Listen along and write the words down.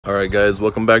Alright guys,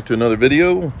 welcome back to another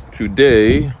video.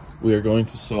 Today we are going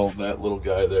to solve that little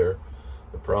guy there.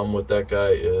 The problem with that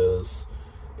guy is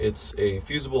it's a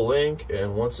fusible link,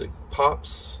 and once it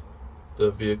pops,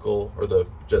 the vehicle or the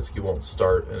jet ski won't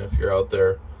start, and if you're out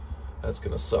there, that's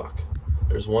gonna suck.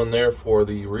 There's one there for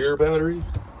the rear battery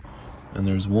and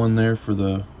there's one there for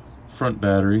the front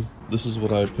battery. This is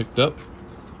what I picked up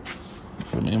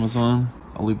from Amazon.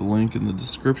 I'll leave a link in the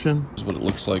description. This is what it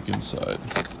looks like inside.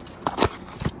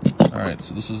 Alright,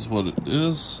 so this is what it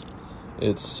is.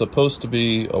 It's supposed to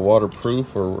be a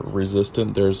waterproof or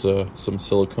resistant. There's some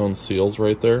silicone seals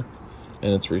right there,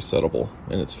 and it's resettable,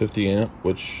 and it's 50 amp,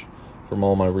 which from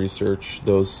all my research,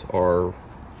 those are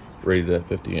rated at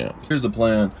 50 amps. Here's the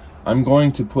plan. I'm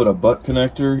going to put a butt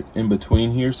connector in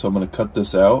between here, so I'm going to cut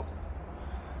this out,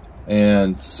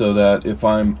 and so that if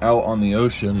I'm out on the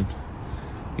ocean,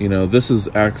 you know, this is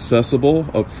accessible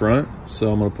up front. So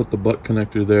I'm going to put the butt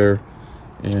connector there,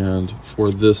 and for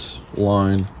this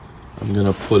line I'm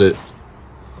gonna put it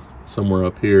somewhere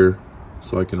up here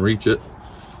so I can reach it.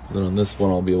 And then on this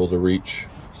one I'll be able to reach,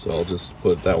 so I'll just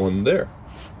put that one there.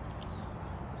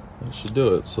 That should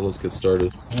do it. So let's get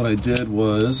started. What I did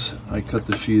was I cut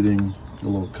the sheathing, the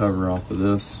little cover off of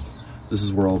this. This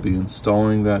is where I'll be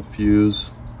installing that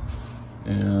fuse,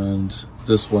 and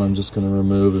this one I'm just going to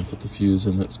remove and put the fuse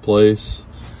in its place.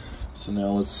 So now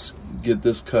let's get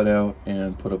this cut out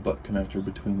and put a butt connector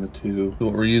between the two. So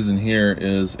what we're using here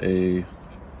is a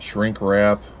shrink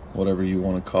wrap, whatever you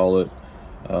want to call it,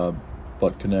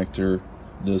 butt connector.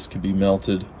 This could be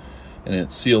melted, and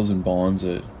it seals and bonds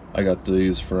it. I got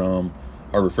these from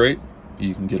Harbor Freight.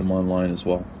 You can get them online as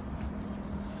well.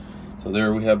 So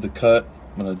there we have the cut.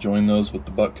 I'm going to join those with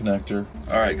the butt connector.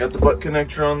 Alright, got the butt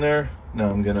connector on there. Now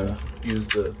I'm going to use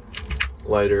the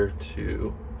lighter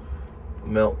to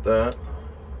melt that.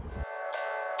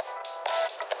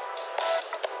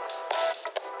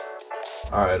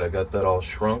 Alright, I got that all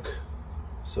shrunk,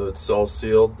 so it's all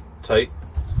sealed tight.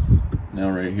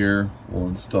 Now right here we'll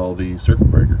install the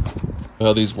circuit breaker.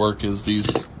 How these work is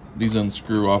these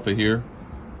unscrew off of here.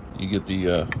 You get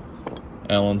the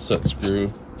Allen set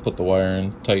screw, put the wire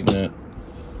in, tighten it,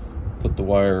 put the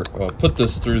wire, put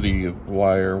this through the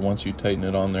wire. Once you tighten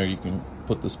it on there, you can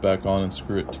put this back on and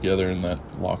screw it together, and that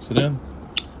locks it in.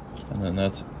 And then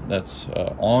that's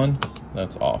on,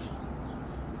 that's off.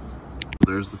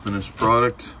 There's the finished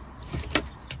product.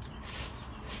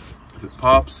 If it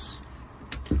pops,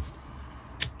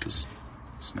 just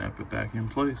snap it back in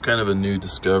place. Kind of a new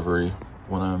discovery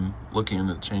when I'm looking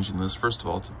at changing this. First of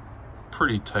all, it's a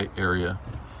pretty tight area,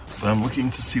 but I'm looking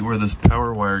to see where this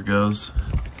power wire goes,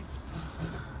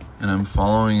 and I'm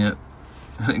following it,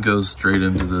 and it goes straight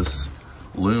into this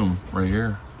loom right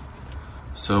here.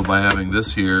 So by having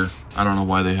this here, I don't know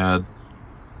why they had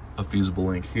a fusible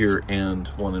link here and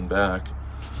one in back,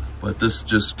 but this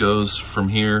just goes from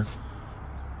here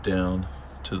down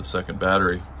to the second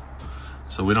battery.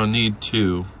 So we don't need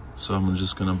two, so I'm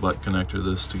just gonna butt connector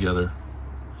this together.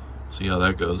 See how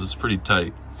that goes. It's pretty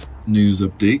tight. News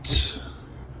update.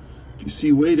 You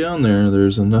see way down there,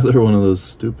 there's another one of those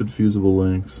stupid fusible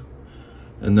links,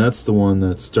 and that's the one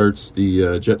that starts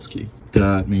the jet ski.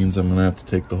 That means I'm gonna have to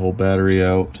take the whole battery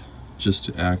out just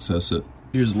to access it.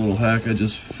 Here's a little hack I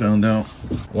just found out.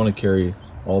 I want to carry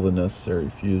all the necessary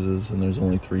fuses, and there's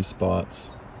only 3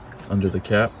 spots under the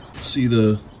cap. See,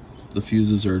 the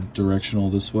fuses are directional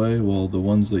this way. Well, the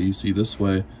ones that you see this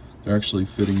way, they're actually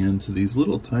fitting into these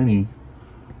little tiny,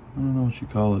 I don't know what you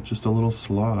call it, just a little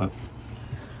slot.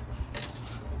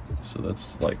 So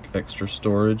that's like extra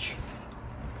storage.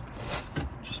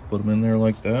 Just put them in there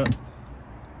like that.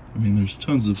 I mean, there's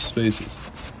tons of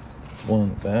spaces. There's one in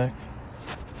the back.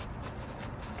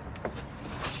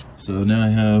 So now I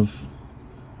have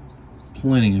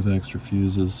plenty of extra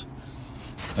fuses.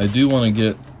 I do want to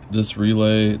get this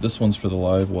relay. This one's for the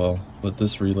live well, but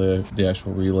this relay, the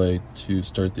actual relay to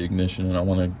start the ignition, and I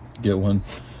want to get one.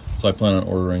 So I plan on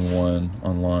ordering one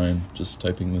online. Just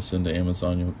typing this into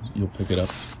Amazon, you'll pick it up.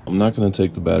 I'm not going to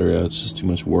take the battery out. It's just too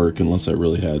much work unless I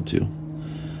really had to.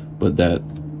 But that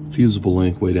fusible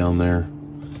link way down there,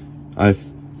 I've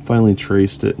finally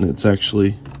traced it, and it's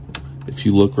actually, if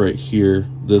you look right here,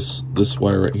 this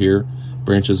wire right here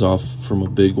branches off from a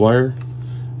big wire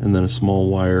and then a small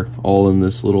wire, all in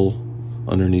this little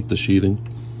underneath the sheathing.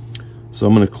 So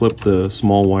I'm going to clip the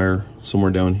small wire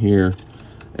somewhere down here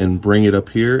and bring it up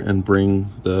here, and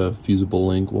bring the fusible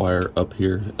link wire up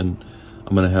here, and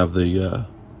I'm going to have the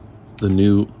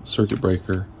new circuit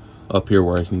breaker up here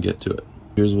where I can get to it.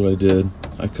 Here's what I did.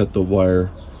 I cut the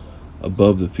wire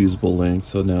above the fusible link,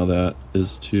 so now that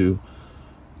is to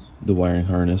the wiring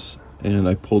harness, and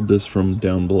I pulled this from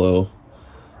down below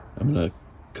I'm gonna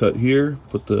cut here,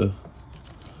 put the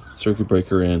circuit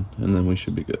breaker in, and then we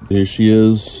should be good. Here she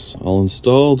is, all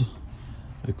installed,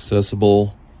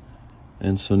 accessible,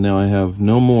 and so now I have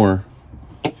no more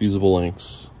fusible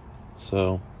links.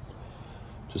 So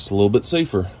just a little bit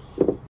safer.